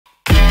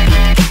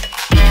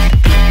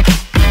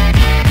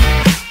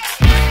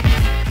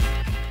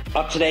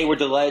Up today, we're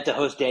delighted to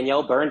host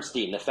Danielle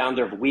Bernstein, the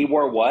founder of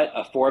WeWoreWhat,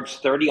 a Forbes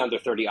 30 Under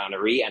 30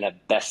 honoree and a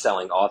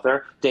best-selling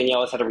author.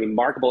 Danielle has had a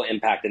remarkable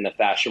impact in the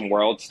fashion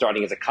world,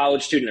 starting as a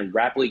college student and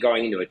rapidly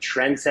growing into a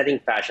trend-setting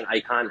fashion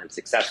icon and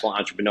successful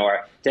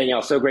entrepreneur.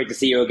 Danielle, so great to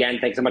see you again.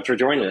 Thanks so much for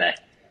joining today.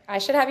 I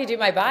should have you do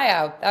my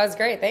bio. That was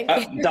great. Thank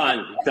you.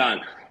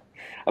 Done.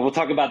 We'll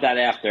talk about that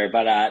after,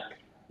 but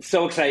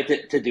so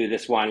excited to do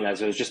this one.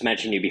 As I was just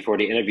mentioning you before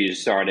the interview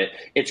started,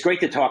 it's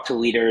great to talk to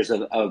leaders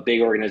of big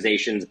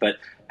organizations, but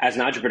as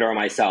an entrepreneur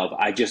myself,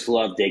 I just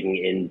love digging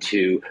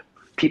into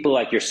people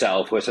like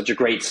yourself who have such a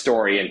great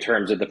story in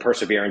terms of the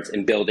perseverance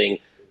in building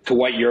to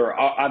what you're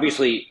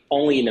obviously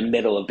only in the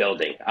middle of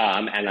building.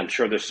 And I'm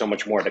sure there's so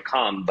much more to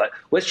come, but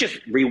let's just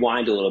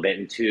rewind a little bit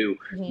into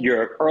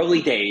your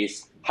early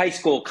days, high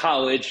school,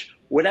 college,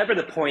 whatever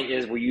the point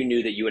is where you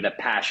knew that you had a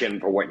passion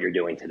for what you're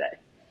doing today.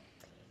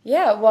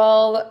 Yeah,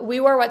 well,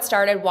 WeWoreWhat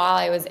started while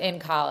I was in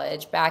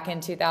college back in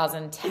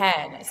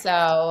 2010.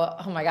 So,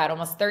 oh my God,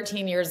 almost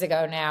 13 years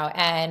ago now.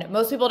 And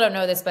most people don't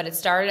know this, but it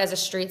started as a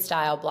street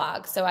style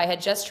blog. So I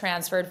had just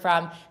transferred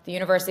from the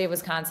University of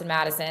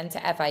Wisconsin-Madison to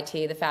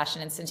FIT, the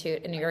Fashion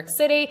Institute in New York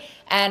City.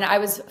 And I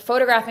was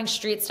photographing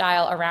street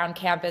style around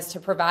campus to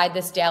provide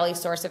this daily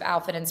source of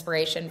outfit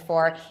inspiration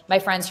for my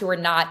friends who were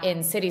not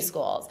in city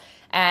schools.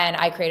 And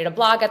I created a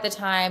blog at the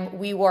time,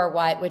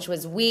 WeWoreWhat, which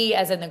was we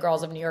as in the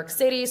girls of New York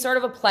City, sort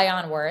of a play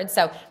on words.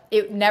 So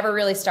it never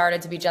really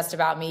started to be just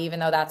about me, even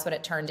though that's what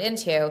it turned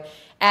into,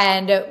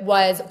 and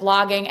was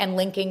blogging and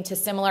linking to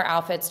similar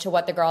outfits to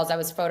what the girls I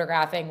was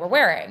photographing were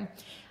wearing.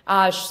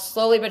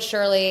 Slowly but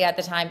surely at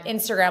the time,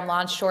 Instagram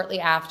launched shortly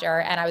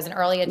after, and I was an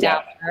early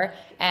adopter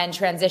and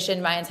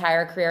transitioned my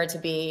entire career to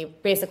be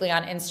basically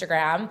on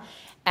Instagram,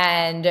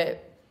 and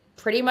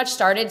pretty much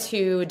started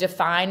to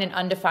define an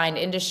undefined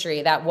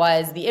industry that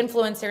was the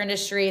influencer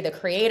industry, the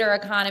creator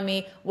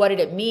economy. What did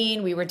it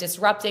mean? We were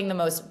disrupting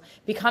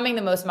becoming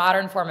the most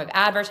modern form of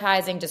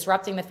advertising,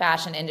 disrupting the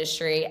fashion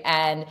industry,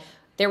 and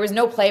there was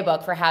no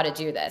playbook for how to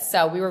do this.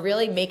 So we were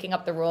really making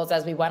up the rules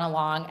as we went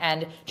along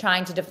and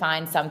trying to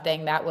define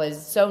something that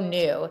was so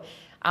new.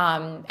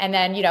 And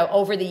then,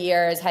 over the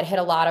years had hit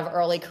a lot of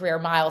early career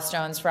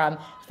milestones, from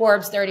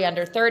Forbes 30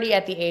 Under 30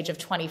 at the age of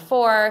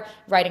 24,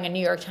 writing a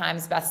New York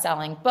Times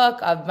best-selling book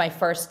of my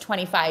first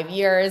 25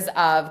 years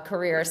of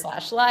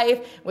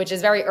career/life, which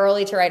is very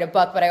early to write a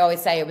book, but I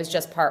always say it was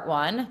just part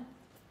one.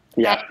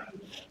 Yeah.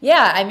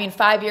 Yeah, I mean,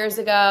 5 years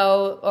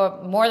ago,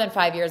 or more than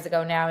 5 years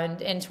ago now,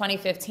 in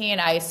 2015,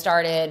 I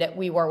started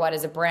WeWoreWhat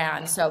as a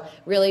brand. So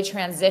really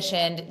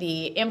transitioned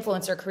the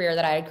influencer career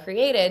that I had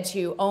created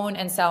to own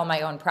and sell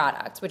my own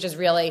products, which is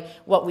really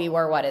what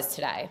WeWoreWhat is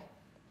today.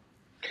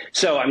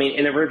 So, I mean,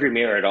 in the rearview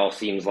mirror, it all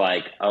seems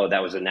like, oh,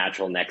 that was a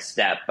natural next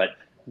step. But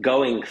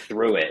going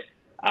through it,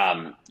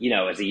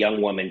 as a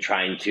young woman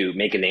trying to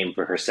make a name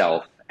for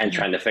herself and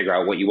trying to figure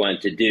out what you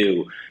wanted to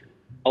do,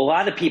 a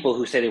lot of people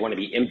who say they want to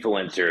be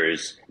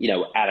influencers,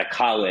 out of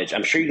college,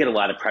 I'm sure you get a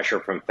lot of pressure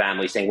from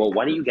family saying, well,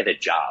 why don't you get a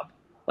job?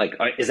 Like,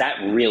 is that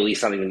really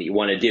something that you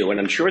want to do? And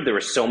I'm sure there were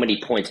so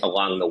many points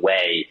along the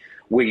way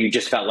where you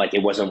just felt like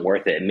it wasn't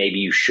worth it and maybe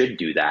you should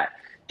do that.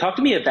 Talk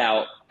to me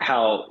about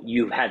how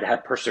you had to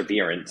have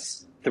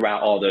perseverance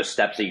throughout all those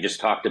steps that you just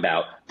talked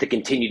about to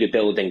continue to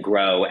build and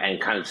grow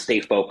and kind of stay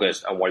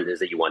focused on what it is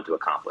that you want to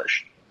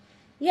accomplish.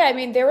 Yeah, I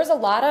mean, there was a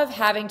lot of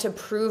having to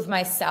prove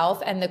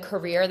myself and the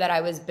career that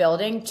I was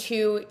building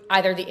to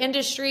either the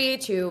industry,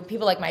 to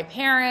people like my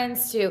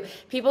parents, to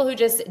people who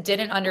just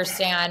didn't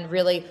understand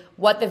really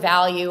what the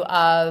value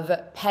of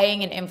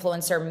paying an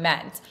influencer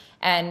meant.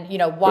 And,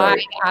 why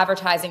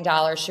advertising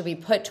dollars should be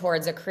put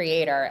towards a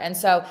creator. And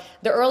so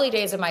the early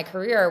days of my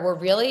career were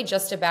really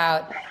just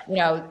about,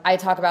 I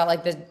talk about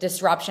like the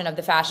disruption of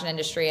the fashion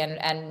industry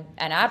and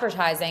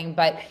advertising,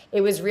 but it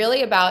was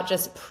really about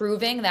just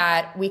proving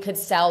that we could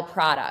sell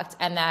product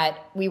and that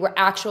we were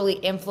actually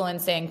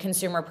influencing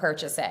consumer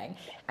purchasing.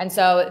 And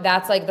so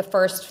that's like the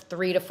first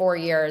 3 to 4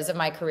 years of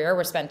my career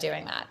were spent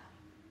doing that.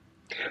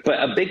 But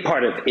a big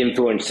part of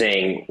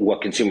influencing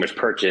what consumers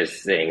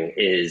purchasing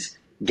is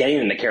getting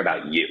them to care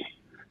about you.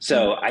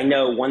 So I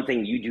know one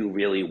thing you do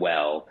really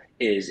well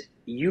is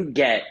you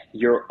get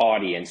your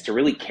audience to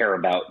really care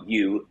about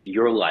you,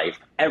 your life,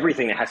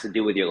 everything that has to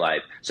do with your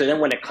life. So then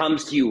when it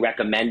comes to you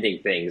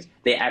recommending things,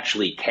 they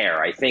actually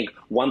care. I think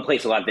one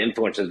place a lot of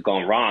influencers have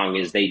gone wrong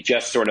is they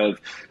just sort of,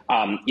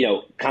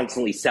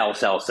 constantly sell.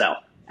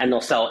 And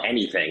they'll sell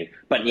anything.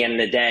 But at the end of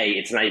the day,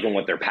 it's not even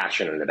what they're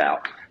passionate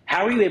about.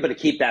 How are you able to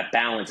keep that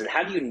balance? And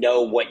how do you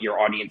know what your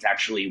audience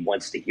actually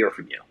wants to hear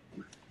from you?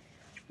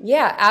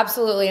 Yeah,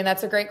 absolutely. And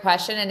that's a great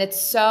question. And it's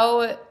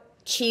so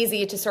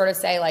cheesy to sort of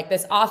say like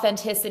this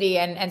authenticity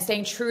and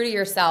staying true to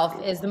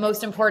yourself is the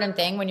most important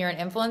thing when you're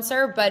an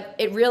influencer, but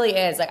it really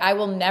is. Like, I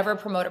will never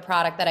promote a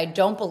product that I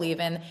don't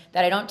believe in,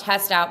 that I don't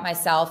test out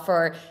myself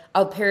for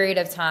a period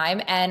of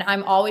time. And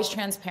I'm always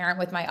transparent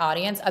with my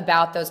audience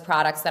about those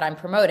products that I'm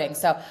promoting.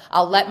 So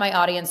I'll let my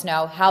audience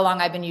know how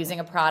long I've been using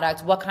a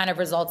product, what kind of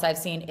results I've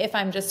seen, if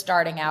I'm just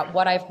starting out,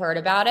 what I've heard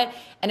about it.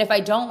 And if I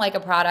don't like a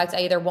product,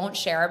 I either won't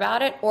share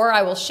about it or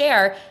I will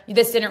share,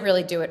 this didn't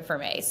really do it for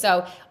me.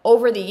 So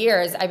over the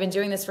years, I've been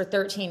doing this for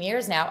 13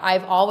 years now,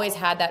 I've always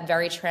had that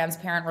very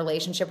transparent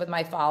relationship with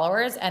my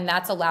followers. And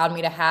that's allowed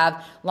me to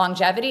have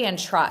longevity and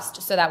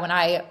trust so that when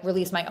I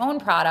release my own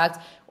product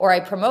or I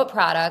promote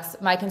products,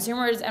 my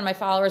consumers and my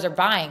followers are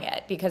buying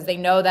it because they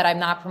know that I'm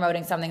not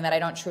promoting something that I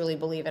don't truly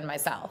believe in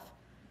myself.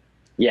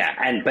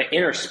 Yeah, but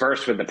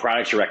interspersed with the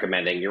products you're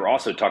recommending, you're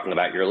also talking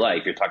about your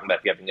life. You're talking about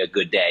if you're having a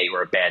good day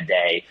or a bad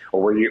day,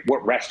 or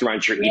what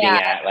restaurants you're eating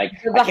at. Like,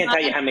 I can't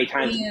tell you how many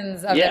times.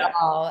 Of it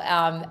all.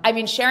 I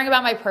mean, sharing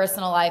about my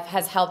personal life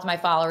has helped my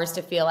followers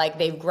to feel like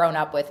they've grown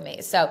up with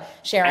me. So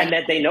sharing, and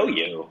that they know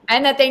you,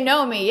 and that they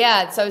know me.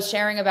 Yeah. So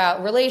sharing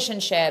about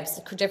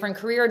relationships, different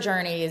career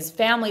journeys,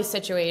 family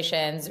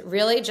situations,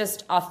 really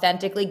just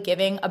authentically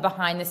giving a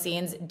behind the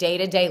scenes,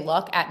 day-to-day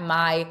look at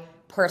my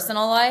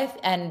personal life,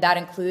 and that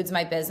includes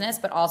my business,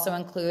 but also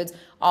includes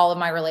all of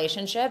my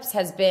relationships,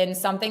 has been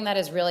something that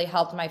has really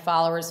helped my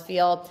followers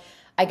feel,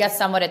 I guess,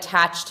 somewhat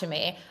attached to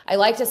me. I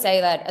like to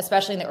say that,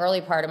 especially in the early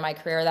part of my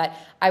career, that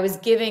I was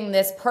giving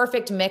this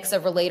perfect mix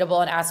of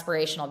relatable and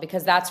aspirational,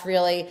 because that's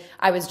really,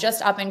 I was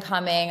just up and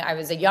coming. I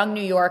was a young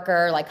New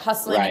Yorker, like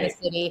hustling in the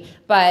city,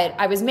 but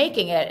I was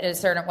making it in a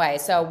certain way.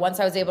 So once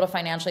I was able to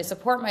financially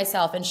support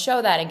myself and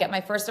show that and get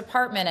my first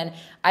apartment, and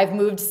I've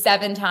moved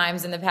 7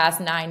 times in the past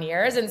 9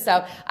 years. And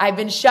so I've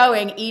been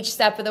showing each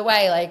step of the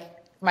way, like,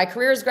 my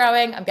career is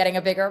growing, I'm getting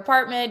a bigger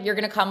apartment, you're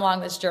gonna come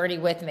along this journey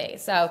with me.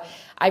 So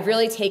I've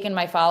really taken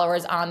my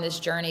followers on this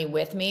journey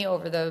with me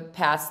over the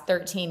past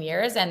 13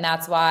 years, and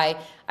that's why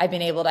I've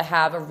been able to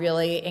have a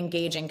really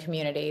engaging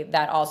community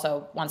that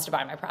also wants to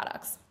buy my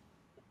products.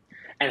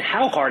 And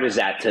how hard is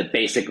that to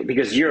basically,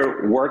 because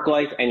your work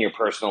life and your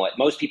personal life,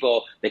 most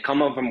people, they come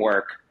home from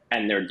work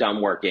and they're done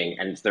working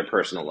and it's their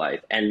personal life.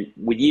 And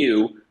with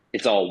you,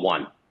 it's all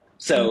one.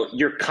 So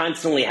you're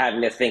constantly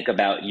having to think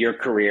about your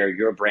career,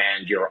 your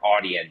brand, your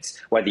audience,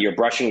 whether you're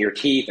brushing your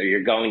teeth or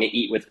you're going to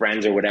eat with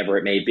friends or whatever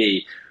it may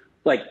be.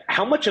 Like,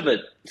 how much of a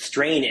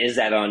strain is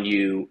that on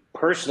you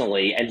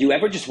personally? And do you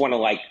ever just want to,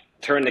 like,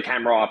 turn the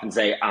camera off and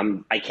say,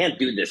 I can't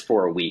do this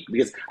for a week?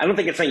 Because I don't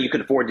think it's something you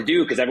could afford to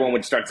do, because everyone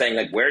would start saying,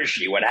 like, where is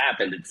she? What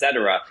happened?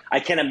 Etc. I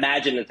can't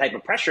imagine the type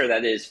of pressure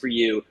that is for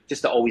you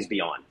just to always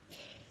be on.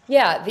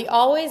 Yeah, the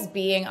always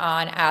being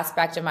on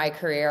aspect of my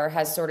career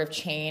has sort of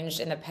changed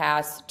in the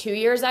past 2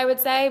 years, I would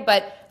say.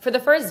 But for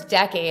the first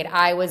decade,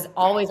 I was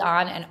always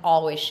on and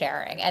always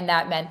sharing. And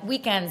that meant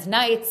weekends,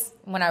 nights,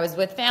 when I was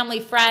with family,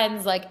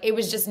 friends, like, it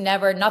was just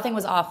never, nothing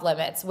was off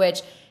limits,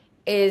 which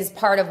is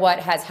part of what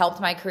has helped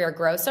my career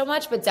grow so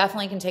much, but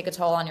definitely can take a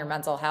toll on your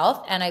mental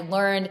health. And I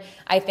learned,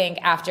 I think,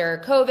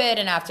 after COVID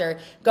and after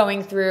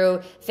going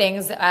through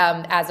things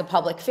as a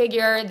public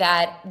figure,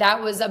 that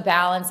that was a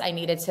balance I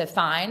needed to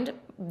find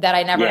that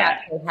I never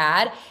actually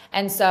had.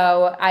 And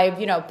so I've,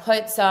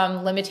 put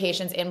some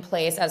limitations in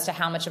place as to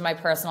how much of my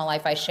personal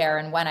life I share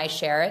and when I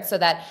share it, so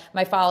that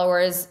my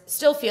followers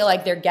still feel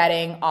like they're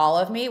getting all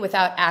of me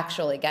without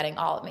actually getting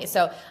all of me.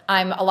 So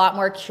I'm a lot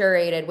more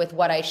curated with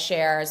what I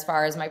share as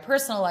far as my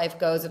personal life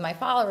goes with my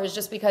followers,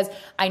 just because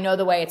I know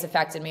the way it's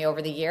affected me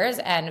over the years,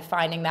 and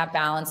finding that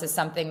balance is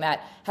something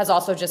that has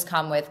also just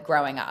come with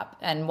growing up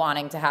and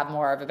wanting to have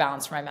more of a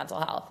balance for my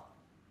mental health.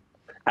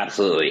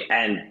 Absolutely.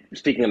 And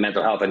speaking of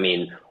mental health, I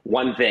mean,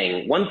 one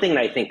thing that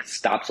I think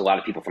stops a lot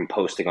of people from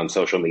posting on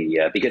social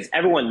media, because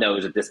everyone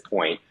knows at this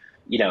point,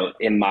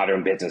 in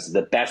modern business,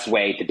 the best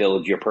way to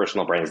build your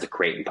personal brand is to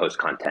create and post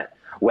content,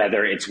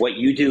 whether it's what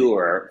you do,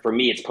 or for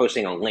me, it's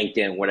posting on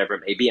LinkedIn, whatever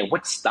it may be. And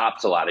what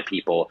stops a lot of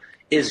people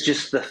is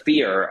just the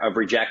fear of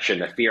rejection,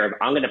 the fear of,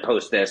 I'm going to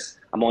post this,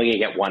 I'm only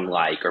going to get 1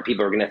 like, or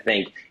people are going to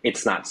think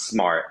it's not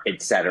smart,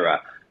 etc.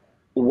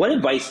 What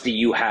advice do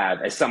you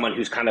have as someone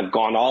who's kind of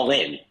gone all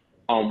in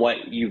on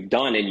what you've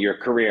done in your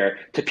career,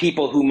 to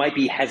people who might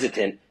be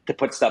hesitant to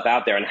put stuff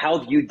out there? And how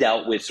have you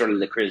dealt with sort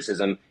of the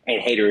criticism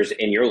and haters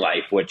in your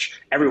life,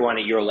 which everyone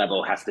at your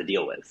level has to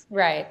deal with?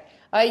 Right.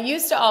 I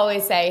used to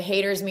always say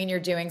haters mean you're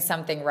doing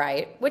something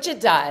right, which it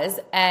does.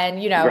 And,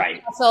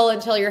 hustle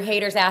until your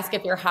haters ask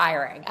if you're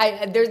hiring.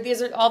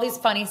 These are all these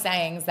funny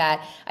sayings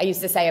that I used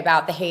to say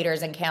about the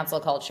haters and cancel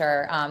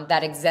culture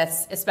that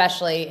exists,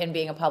 especially in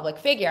being a public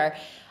figure.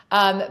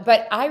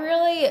 But I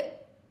really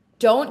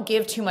don't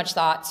give too much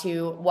thought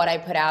to what I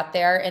put out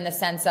there, in the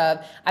sense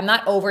of, I'm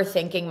not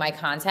overthinking my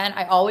content.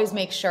 I always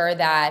make sure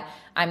that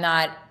I'm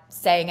not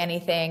saying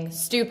anything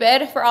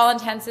stupid for all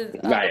intents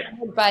Right.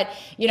 but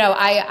you know,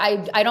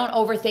 I don't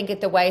overthink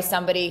it the way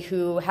somebody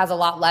who has a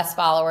lot less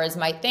followers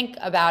might think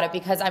about it,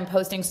 because I'm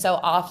posting so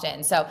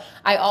often. So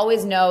I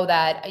always know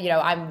that, you know,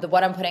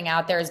 what I'm putting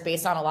out there is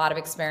based on a lot of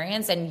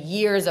experience and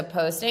years of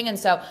posting. And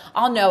so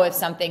I'll know if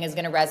something is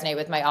going to resonate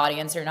with my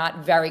audience or not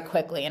very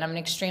quickly. And I'm an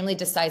extremely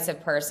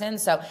decisive person.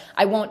 So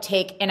I won't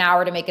take an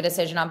hour to make a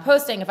decision on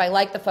posting. If I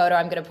like the photo,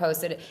 I'm going to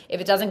post it. If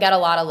it doesn't get a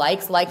lot of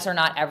likes are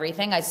not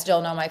everything. I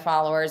still know my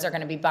followers are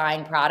going to be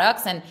buying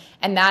products.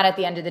 And that at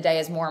the end of the day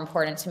is more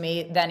important to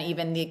me than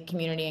even the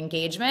community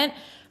engagement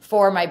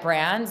for my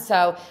brand.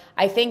 So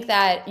I think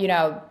that, you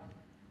know,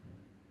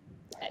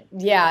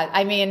 yeah,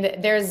 I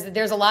mean,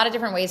 there's a lot of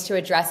different ways to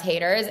address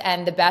haters,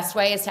 and the best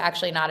way is to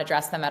actually not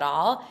address them at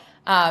all.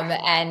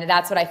 And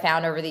that's what I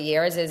found over the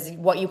years, is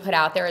what you put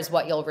out there is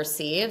what you'll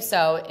receive.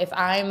 So if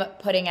I'm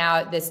putting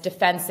out this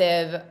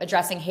defensive,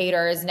 addressing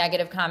haters,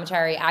 negative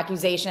commentary,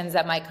 accusations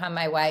that might come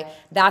my way,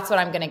 that's what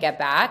I'm going to get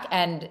back.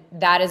 And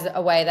that is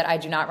a way that I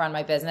do not run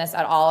my business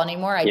at all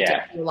anymore. I did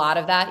a lot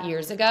of that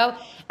years ago,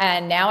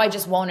 and now I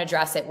just won't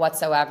address it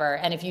whatsoever.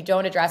 And if you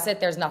don't address it,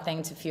 there's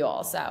nothing to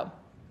fuel. So.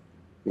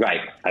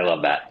 Right. I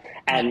love that.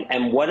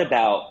 And what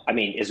about, I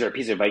mean, is there a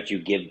piece of advice you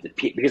give the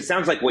people? Because it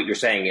sounds like what you're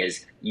saying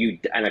is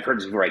and I've heard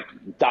this before, like,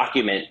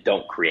 document,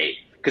 don't create.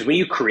 Because when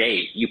you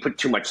create, you put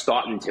too much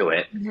thought into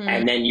it,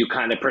 and then you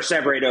kind of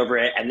perseverate over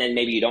it, and then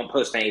maybe you don't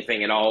post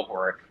anything at all,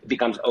 or it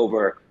becomes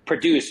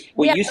overproduced.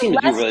 What you seem to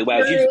do really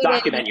well is you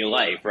document your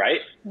life,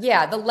 right?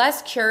 Yeah, the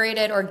less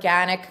curated,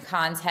 organic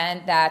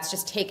content that's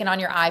just taken on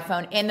your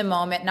iPhone in the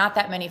moment, not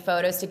that many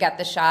photos to get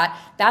the shot.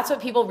 That's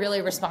what people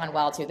really respond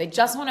well to. They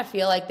just want to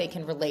feel like they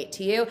can relate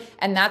to you,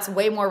 and that's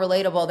way more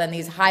relatable than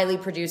these highly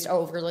produced,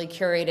 overly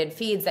curated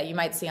feeds that you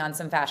might see on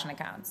some fashion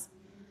accounts.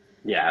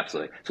 Yeah,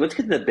 absolutely. So let's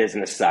get to the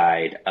business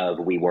side of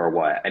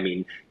WeWoreWhat. I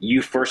mean,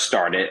 you first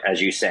started, as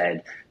you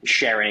said,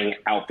 sharing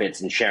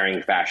outfits and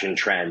sharing fashion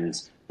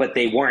trends, but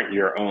they weren't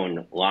your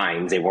own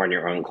lines. They weren't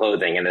your own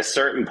clothing. And at a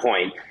certain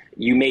point,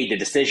 you made the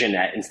decision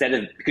that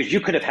because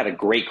you could have had a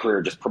great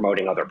career just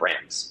promoting other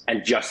brands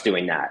and just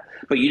doing that,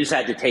 but you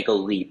decided to take a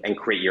leap and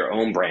create your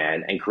own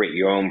brand and create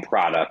your own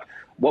product.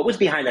 What was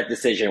behind that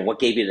decision? What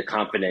gave you the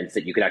confidence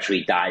that you could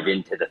actually dive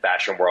into the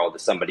fashion world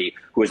as somebody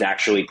who was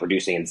actually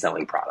producing and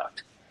selling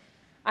product?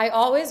 I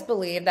always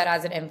believe that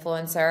as an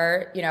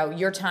influencer, you know,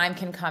 your time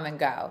can come and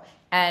go.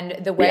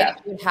 And the way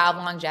that you have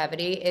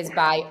longevity is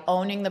by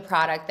owning the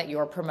product that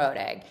you're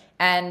promoting.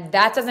 And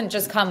that doesn't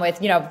just come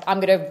with, you know, I'm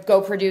going to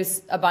go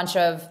produce a bunch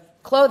of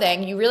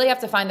clothing. You really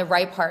have to find the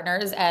right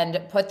partners and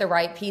put the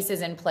right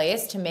pieces in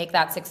place to make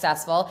that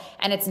successful.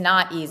 And it's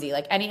not easy.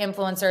 Like any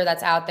influencer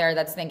that's out there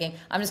that's thinking,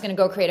 I'm just going to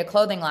go create a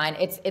clothing line.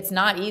 It's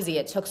not easy.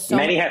 It took so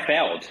many have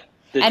failed.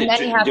 And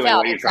many have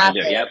failed.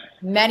 Exactly. Yep.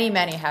 Many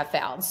have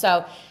failed.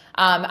 So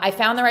I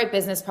found the right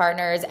business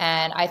partners,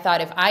 and I thought,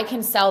 if I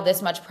can sell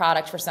this much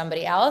product for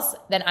somebody else,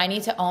 then I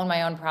need to own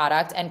my own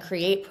product and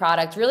create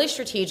product really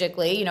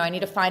strategically. You know, I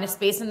need to find a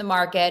space in the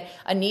market,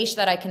 a niche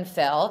that I can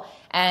fill.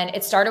 And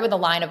it started with a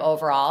line of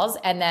overalls,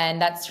 and then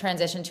that's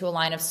transitioned to a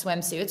line of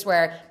swimsuits,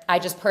 where I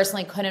just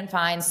personally couldn't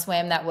find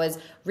swim that was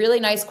really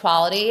nice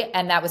quality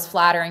and that was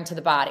flattering to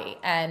the body.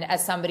 And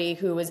as somebody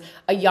who was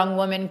a young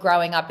woman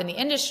growing up in the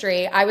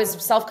industry, I was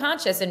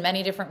self-conscious in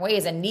many different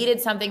ways and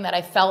needed something that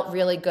I felt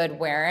really good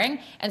wearing.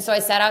 And so I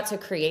set out to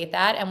create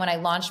that. And when I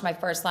launched my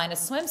first line of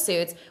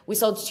swimsuits, we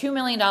sold $2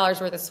 million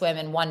worth of swim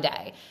in one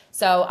day.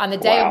 So on the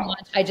day of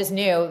launch, I just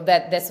knew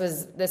that this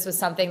was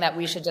something that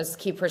we should just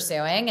keep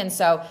pursuing. And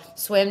so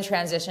swim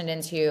transitioned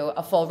into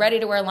a full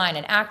ready-to-wear line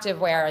and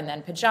activewear, and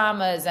then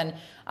pajamas and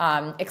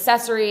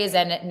accessories.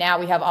 And now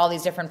we have all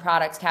these different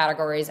product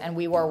categories. And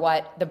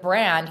WeWoreWhat, the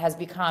brand, has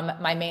become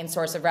my main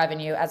source of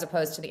revenue as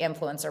opposed to the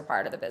influencer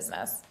part of the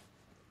business.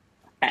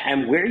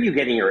 And where are you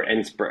getting your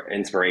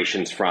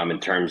inspirations from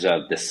in terms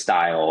of the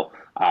style,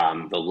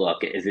 the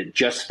look? Is it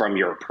just from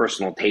your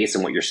personal taste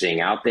and what you're seeing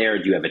out there?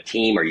 Do you have a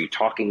team? Are you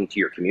talking to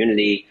your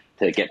community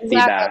to get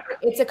feedback?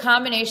 It's a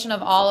combination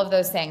of all of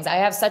those things. I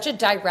have such a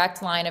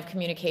direct line of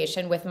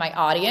communication with my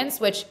audience,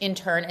 which in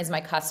turn is my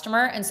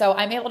customer. And so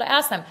I'm able to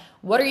ask them,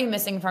 what are you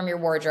missing from your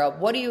wardrobe?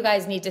 What do you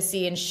guys need to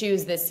see in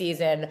shoes this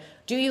season?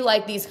 Do you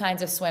like these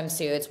kinds of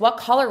swimsuits? What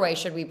colorway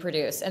should we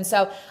produce? And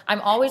so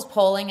I'm always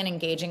polling and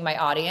engaging my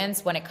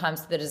audience when it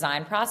comes to the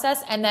design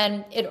process. And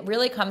then it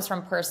really comes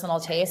from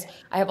personal taste.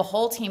 I have a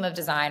whole team of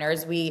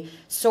designers. We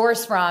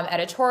source from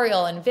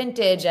editorial and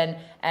vintage,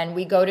 and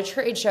we go to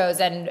trade shows,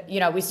 and you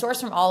know, we source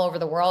from all over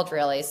the world,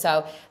 really.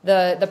 So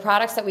the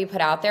products that we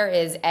put out there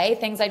is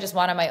things I just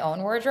want in my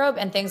own wardrobe,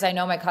 and things I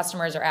know my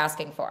customers are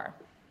asking for.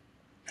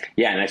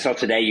 Yeah, and I saw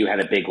today you had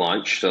a big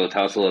launch, so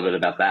tell us a little bit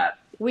about that.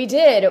 We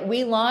did.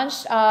 We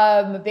launched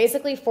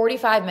basically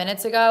 45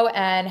 minutes ago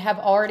and have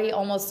already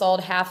almost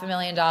sold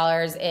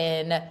 $500,000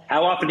 in.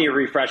 How often are you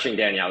refreshing,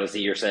 Danielle, to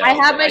see your sales? I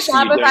have my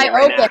Shopify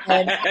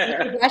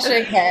open.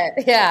 Refreshing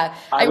it. Yeah.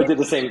 I would do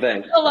the same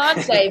thing. The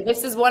launch day.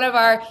 This is one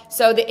of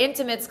so the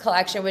Intimates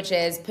collection, which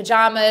is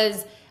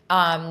pajamas,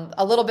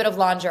 a little bit of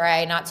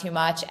lingerie, not too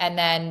much, and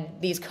then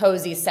these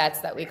cozy sets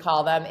that we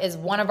call them is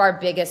one of our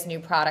biggest new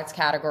product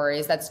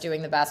categories that's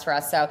doing the best for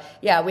us. So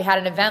yeah, we had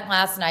an event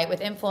last night with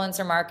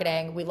influencer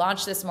marketing. We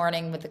launched this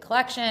morning with the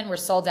collection. We're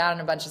sold out in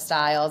a bunch of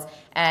styles,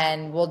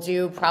 and we'll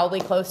do probably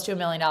close to $1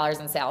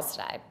 million in sales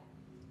today.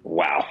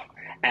 Wow.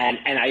 And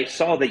I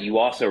saw that you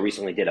also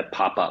recently did a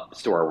pop-up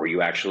store where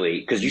you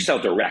actually, because you sell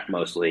direct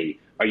mostly,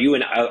 are you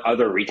in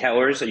other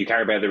retailers? Are you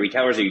carried by other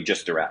retailers, or are you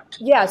just direct?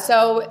 Yeah,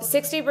 so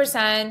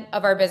 60%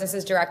 of our business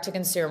is direct to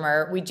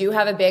consumer. We do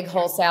have a big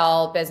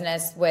wholesale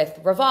business with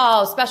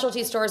Revolve,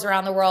 specialty stores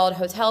around the world,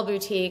 hotel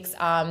boutiques.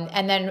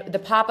 And then the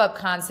pop-up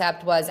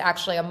concept was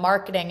actually a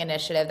marketing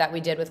initiative that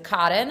we did with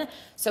Cotton.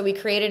 So we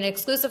created an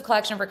exclusive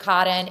collection for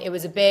Cotton. It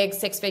was a big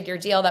six-figure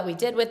deal that we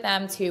did with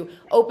them to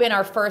open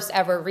our first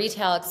ever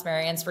retail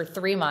experience for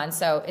 3 months.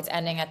 So it's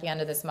ending at the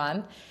end of this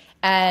month.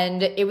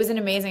 And it was an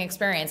amazing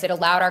experience. It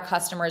allowed our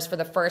customers for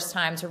the first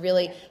time to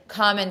really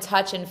come and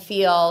touch and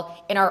feel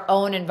in our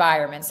own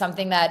environment,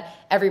 something that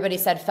everybody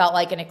said felt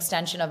like an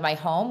extension of my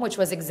home, which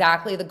was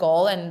exactly the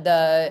goal and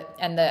the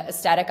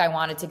aesthetic I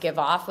wanted to give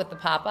off with the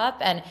pop-up.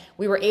 And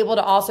we were able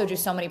to also do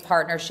so many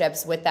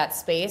partnerships with that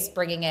space,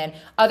 bringing in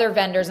other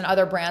vendors and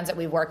other brands that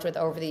we've worked with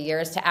over the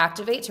years to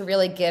activate, to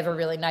really give a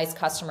really nice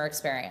customer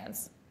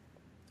experience.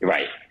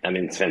 Right. I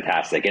mean, it's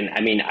fantastic. And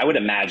I mean, I would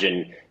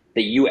imagine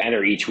that you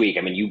enter each week.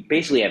 I mean, you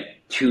basically have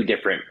two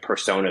different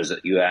personas.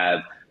 That you have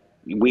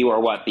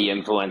WeWoreWhat, the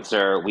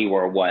influencer,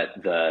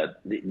 WeWoreWhat,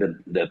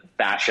 the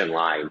fashion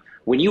line.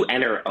 When you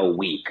enter a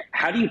week,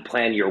 how do you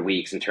plan your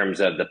weeks in terms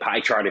of the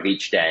pie chart of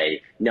each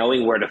day,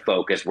 knowing where to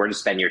focus, where to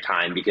spend your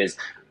time? Because,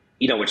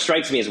 you know, what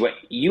strikes me is what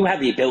you have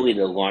the ability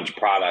to launch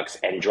products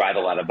and drive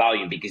a lot of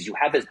volume because you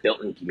have this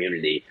built-in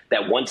community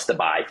that wants to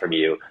buy from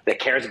you, that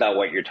cares about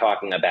what you're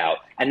talking about.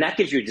 And that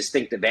gives you a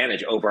distinct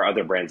advantage over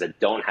other brands that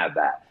don't have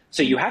that.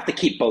 So you have to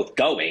keep both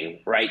going,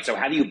 right? So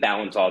how do you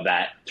balance all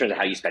that in terms of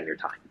how you spend your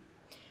time?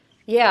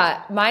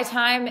 Yeah, my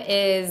time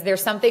is,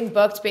 there's something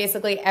booked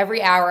basically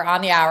every hour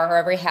on the hour or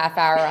every half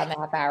hour on the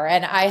half hour.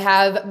 And I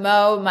have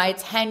Mo, my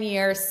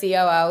 10-year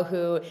COO,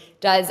 who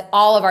does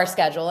all of our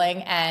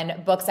scheduling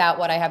and books out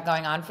what I have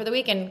going on for the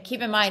week. And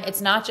keep in mind,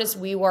 it's not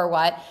just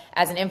WeWoreWhat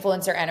as an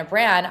influencer and a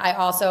brand. I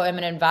also am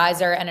an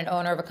advisor and an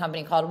owner of a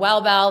company called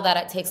Wellbell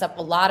that takes up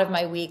a lot of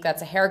my week.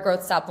 That's a hair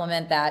growth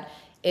supplement that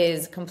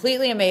is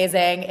completely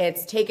amazing.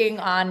 It's taking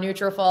on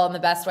Nutrafol in the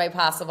best way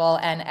possible,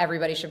 and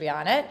everybody should be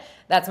on it.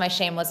 That's my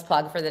shameless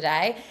plug for the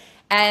day.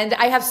 And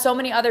I have so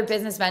many other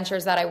business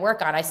ventures that I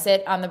work on. I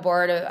sit on the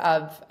board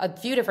of a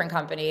few different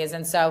companies,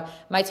 and so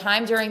my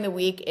time during the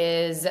week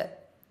is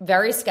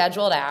very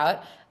scheduled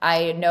out.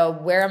 I know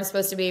where I'm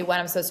supposed to be, when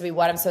I'm supposed to be,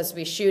 what I'm supposed to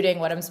be shooting,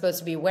 what I'm supposed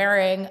to be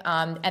wearing,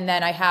 and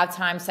then I have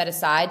time set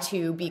aside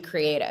to be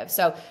creative.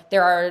 So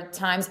there are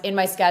times in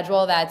my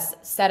schedule that's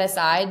set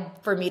aside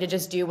for me to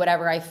just do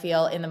whatever I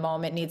feel in the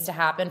moment needs to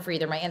happen for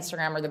either my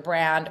Instagram or the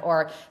brand,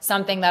 or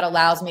something that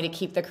allows me to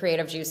keep the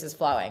creative juices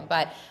flowing.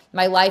 But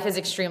my life is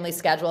extremely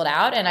scheduled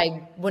out, and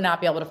I would not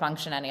be able to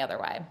function any other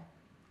way.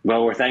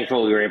 Well, we're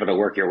thankful we were able to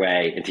work your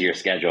way into your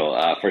schedule,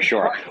 for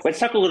sure. Let's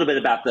talk a little bit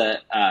about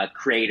the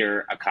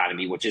creator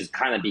economy, which has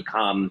kind of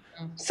become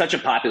such a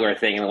popular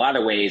thing. In a lot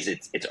of ways,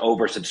 it's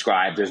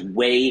oversubscribed. There's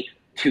way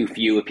too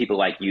few of people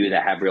like you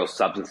that have real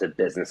substantive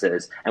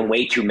businesses, and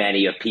way too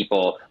many of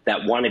people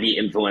that want to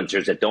be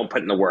influencers that don't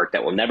put in the work,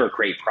 that will never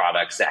create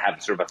products, that have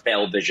sort of a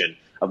failed vision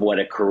of what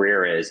a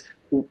career is.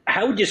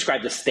 How would you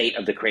describe the state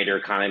of the creator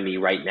economy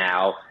right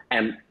now?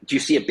 And do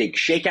you see a big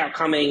shakeout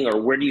coming, or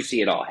where do you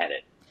see it all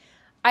headed?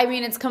 I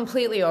mean, it's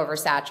completely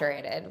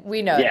oversaturated.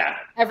 We know Yeah. that.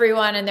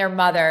 Everyone and their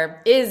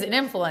mother is an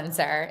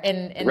influencer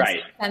in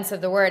Right. the sense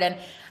of the word. And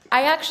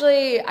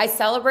I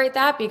celebrate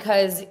that,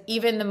 because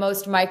even the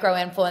most micro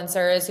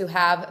influencers who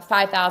have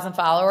 5,000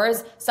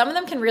 followers, some of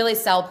them can really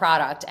sell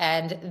product.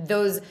 And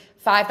those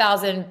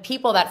 5,000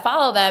 people that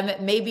follow them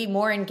may be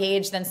more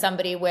engaged than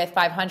somebody with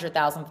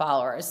 500,000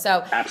 followers.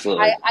 So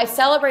Absolutely. I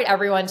celebrate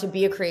everyone to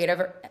be a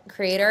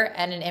creator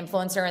and an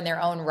influencer in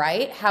their own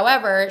right.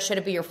 However, should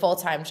it be your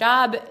full-time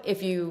job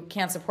if you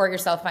can't support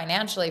yourself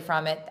financially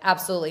from it?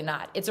 Absolutely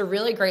not. It's a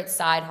really great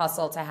side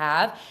hustle to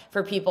have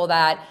for people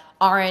that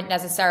aren't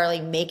necessarily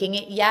making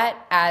it yet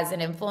as an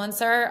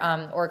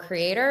influencer or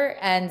creator.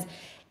 And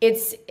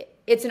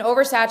it's an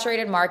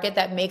oversaturated market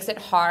that makes it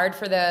hard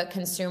for the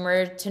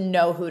consumer to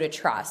know who to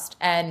trust.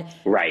 And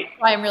Right.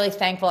 I'm really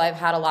thankful I've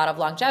had a lot of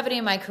longevity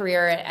in my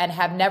career and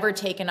have never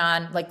taken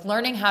on, like,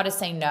 learning how to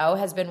say no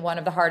has been one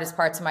of the hardest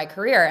parts of my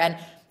career. And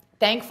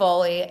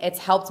thankfully, it's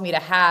helped me to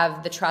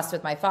have the trust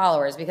with my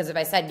followers, because if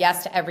I said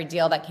yes to every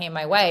deal that came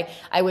my way,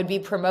 I would be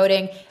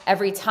promoting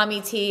every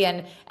tummy tea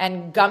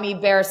and gummy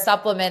bear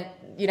supplement,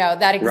 you know,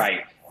 that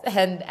exists.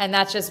 Right. And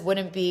that just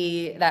wouldn't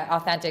be that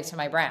authentic to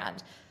my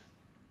brand.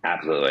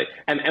 Absolutely.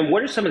 And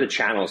what are some of the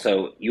channels?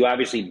 So you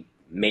obviously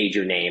made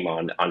your name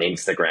on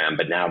Instagram,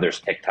 but now there's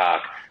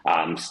TikTok,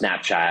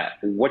 Snapchat.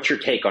 What's your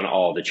take on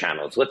all the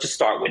channels? Let's just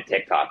start with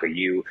TikTok. Are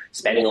you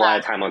spending a lot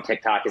of time on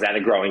TikTok? Is that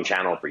a growing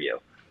channel for you?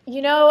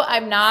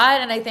 I'm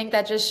not, and I think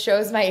that just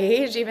shows my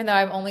age, even though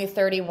I'm only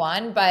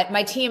 31, but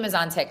my team is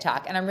on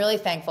TikTok, and I'm really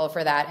thankful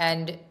for that.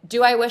 And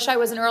do I wish I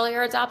was an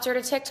earlier adopter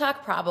to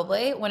TikTok?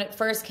 Probably. When it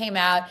first came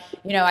out,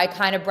 I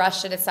kind of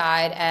brushed it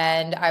aside,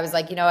 and I was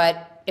like, you know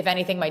what? If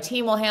anything, my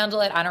team will handle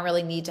it. I don't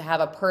really need to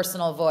have a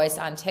personal voice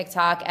on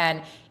TikTok.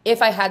 And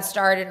if I had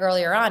started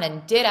earlier on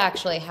and did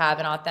actually have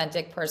an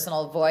authentic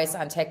personal voice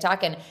on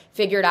TikTok and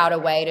figured out a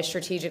way to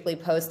strategically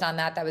post on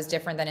that was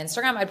different than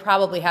Instagram, I'd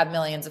probably have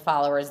millions of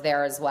followers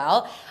there as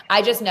well.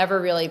 I just never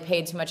really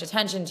paid too much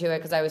attention to it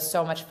because I was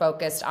so much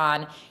focused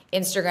on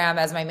Instagram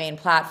as my main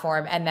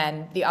platform and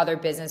then the other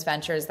business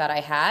ventures that I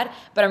had.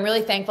 But I'm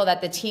really thankful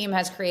that the team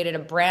has created a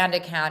brand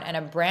account and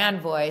a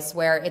brand voice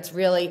where it's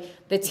really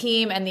the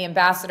team and the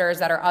ambassadors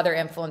that are other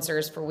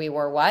influencers for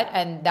WeWoreWhat.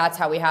 And that's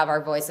how we have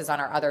our voices on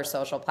our other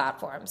social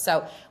platforms.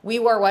 So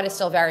WeWoreWhat is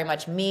still very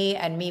much me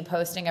and me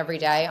posting every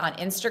day on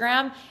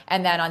Instagram.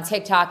 And then on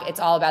TikTok,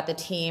 it's all about the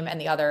team and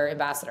the other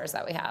ambassadors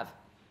that we have.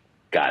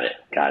 Got it.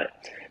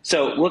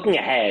 So looking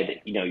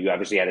ahead, you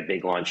obviously had a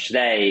big launch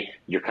today.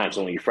 You're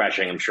constantly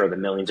refreshing. I'm sure the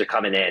millions are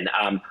coming in.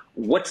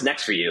 What's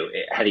next for you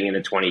heading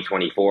into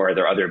 2024? Are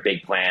there other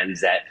big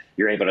plans that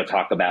you're able to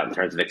talk about in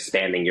terms of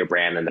expanding your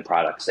brand and the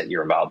products that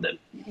you're involved in?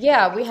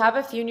 Yeah, we have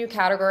a few new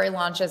category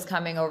launches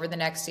coming over the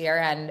next year,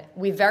 and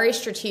we very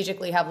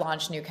strategically have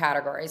launched new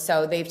categories.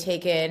 So they've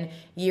taken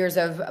years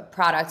of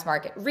product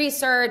market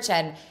research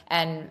and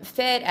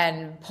fit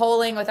and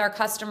polling with our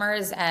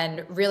customers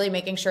and really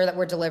making sure that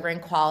we're delivering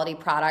quality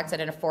products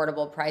at an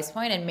affordable price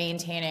point and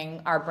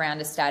maintaining our brand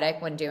aesthetic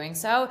when doing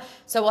so.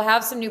 So we'll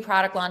have some new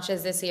product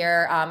launches this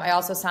year. I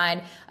also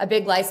signed a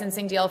big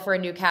licensing deal for a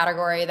new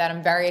category that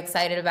I'm very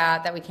excited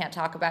about that we can't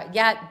talk about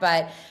yet,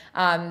 but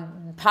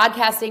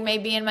podcasting may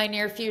be in my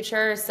near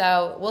future,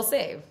 so we'll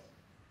see.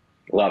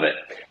 Love it.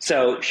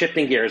 So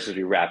shifting gears as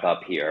we wrap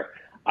up here,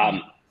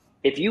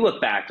 if you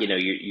look back,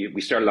 we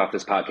started off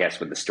this podcast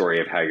with the story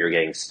of how you're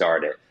getting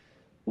started.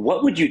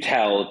 What would you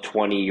tell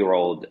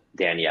 20-year-old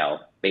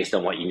Danielle, based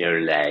on what you know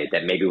today,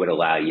 that maybe would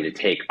allow you to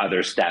take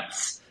other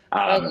steps?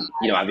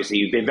 Obviously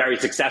you've been very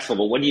successful,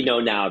 but what do you know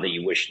now that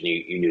you wish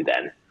you knew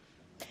then?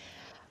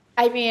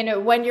 I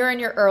mean, when you're in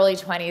your early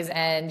 20s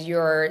and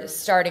you're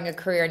starting a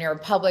career and you're a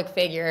public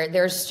figure,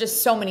 there's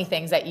just so many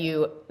things that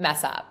you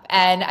mess up.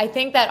 And I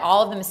think that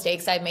all of the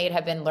mistakes I've made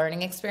have been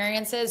learning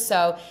experiences.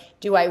 So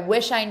do I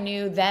wish I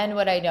knew then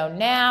what I know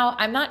now?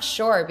 I'm not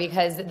sure,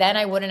 because then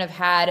I wouldn't have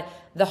had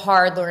the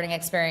hard learning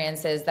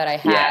experiences that I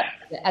had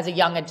as a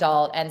young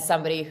adult and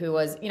somebody who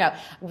was,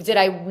 did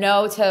I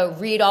know to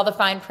read all the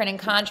fine print and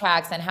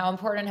contracts and how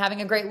important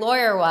having a great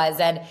lawyer was?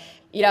 And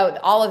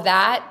all of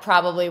that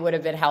probably would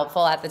have been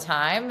helpful at the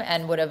time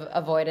and would have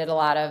avoided a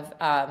lot of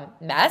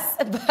mess.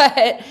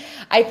 But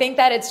I think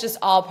that it's just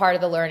all part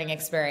of the learning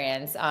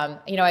experience.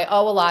 I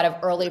owe a lot of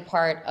early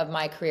part of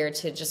my career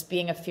to just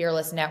being a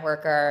fearless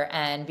networker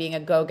and being a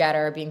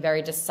go-getter, being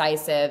very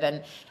decisive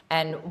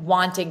and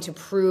wanting to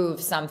prove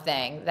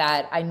something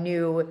that I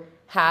knew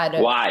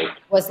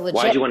was legit.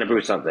 Why did you want to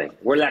prove something?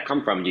 Where did that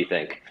come from, do you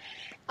think?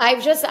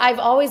 I've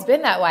always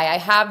been that way. I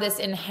have this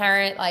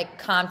inherent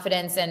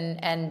confidence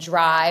and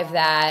drive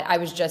that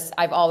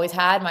I've always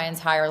had my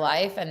entire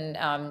life. And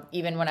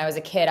even when I was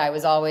a kid, I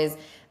was always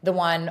the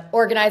one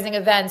organizing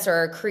events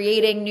or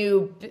creating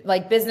new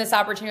business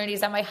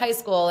opportunities at my high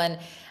school. And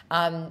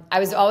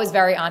I was always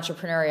very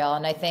entrepreneurial.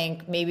 And I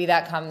think maybe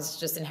that comes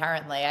just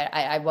inherently.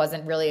 I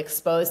wasn't really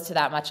exposed to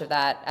that much of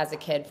that as a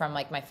kid from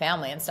my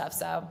family and stuff.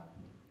 So.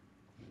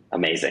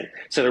 Amazing.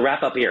 So to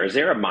wrap up here, is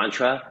there a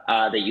mantra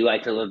that you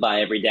like to live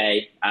by every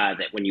day,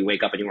 that when you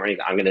wake up in the morning,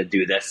 I'm going to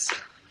do this?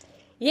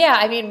 Yeah,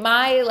 I mean,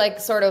 my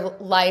sort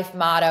of life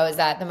motto is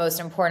that the most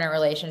important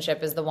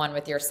relationship is the one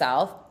with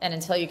yourself. And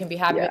until you can be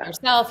happy with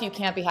yourself, you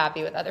can't be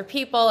happy with other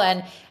people.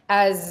 And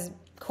as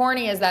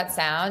corny as that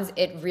sounds,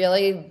 it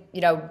really,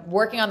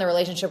 working on the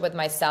relationship with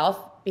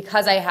myself,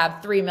 because I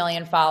have 3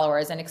 million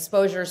followers and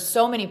exposure to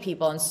so many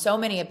people and so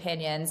many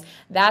opinions,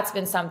 that's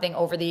been something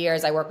over the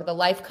years. I work with a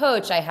life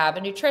coach. I have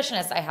a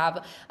nutritionist. I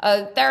have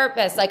a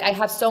therapist. I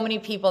have so many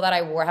people that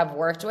I have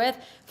worked with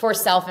for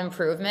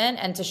self-improvement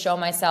and to show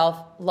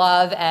myself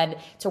love and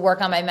to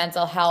work on my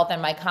mental health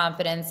and my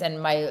confidence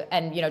and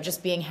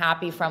just being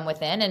happy from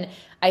within. And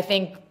I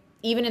think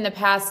even in the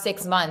past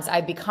 6 months,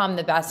 I've become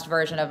the best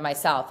version of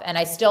myself. And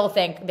I still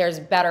think there's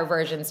better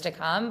versions to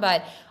come,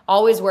 but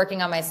always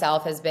working on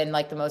myself has been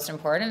the most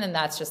important. And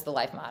that's just the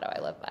life motto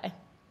I live by.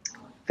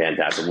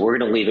 Fantastic. We're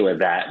going to leave it with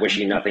that.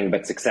 Wishing you nothing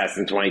but success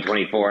in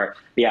 2024.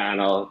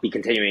 And I'll be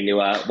continuing to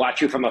watch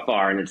you from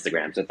afar on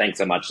Instagram. So thanks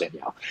so much,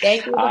 Danielle.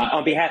 Thank you.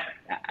 On behalf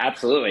of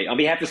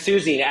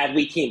Suzy and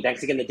Adweek team,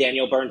 thanks again to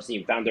Danielle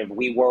Bernstein, founder of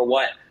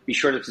WeWoreWhat. Be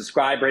sure to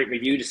subscribe, rate,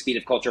 review to Speed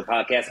of Culture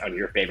podcast on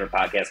your favorite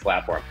podcast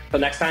platform. Till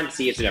next time,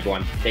 see you soon,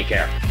 everyone. Take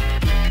care.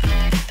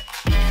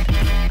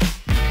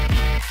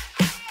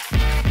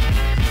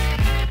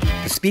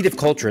 The Speed of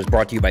Culture is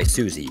brought to you by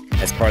Suzy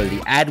as part of the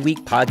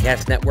Adweek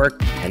Podcast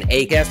Network and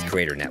Acast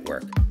Creator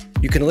Network.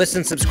 You can listen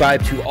and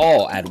subscribe to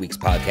all Adweek's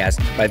podcasts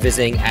by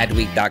visiting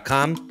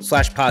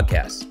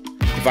adweek.com/podcasts.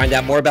 To find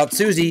out more about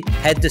Suzy,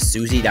 head to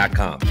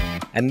Suzy.com.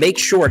 And make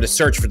sure to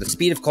search for The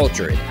Speed of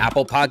Culture in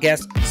Apple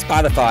Podcasts,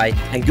 Spotify,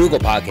 and Google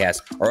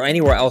Podcasts, or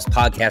anywhere else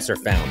podcasts are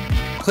found.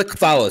 Click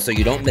follow so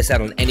you don't miss out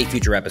on any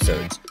future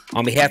episodes.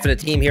 On behalf of the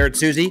team here at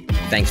Suzy,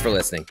 thanks for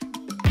listening.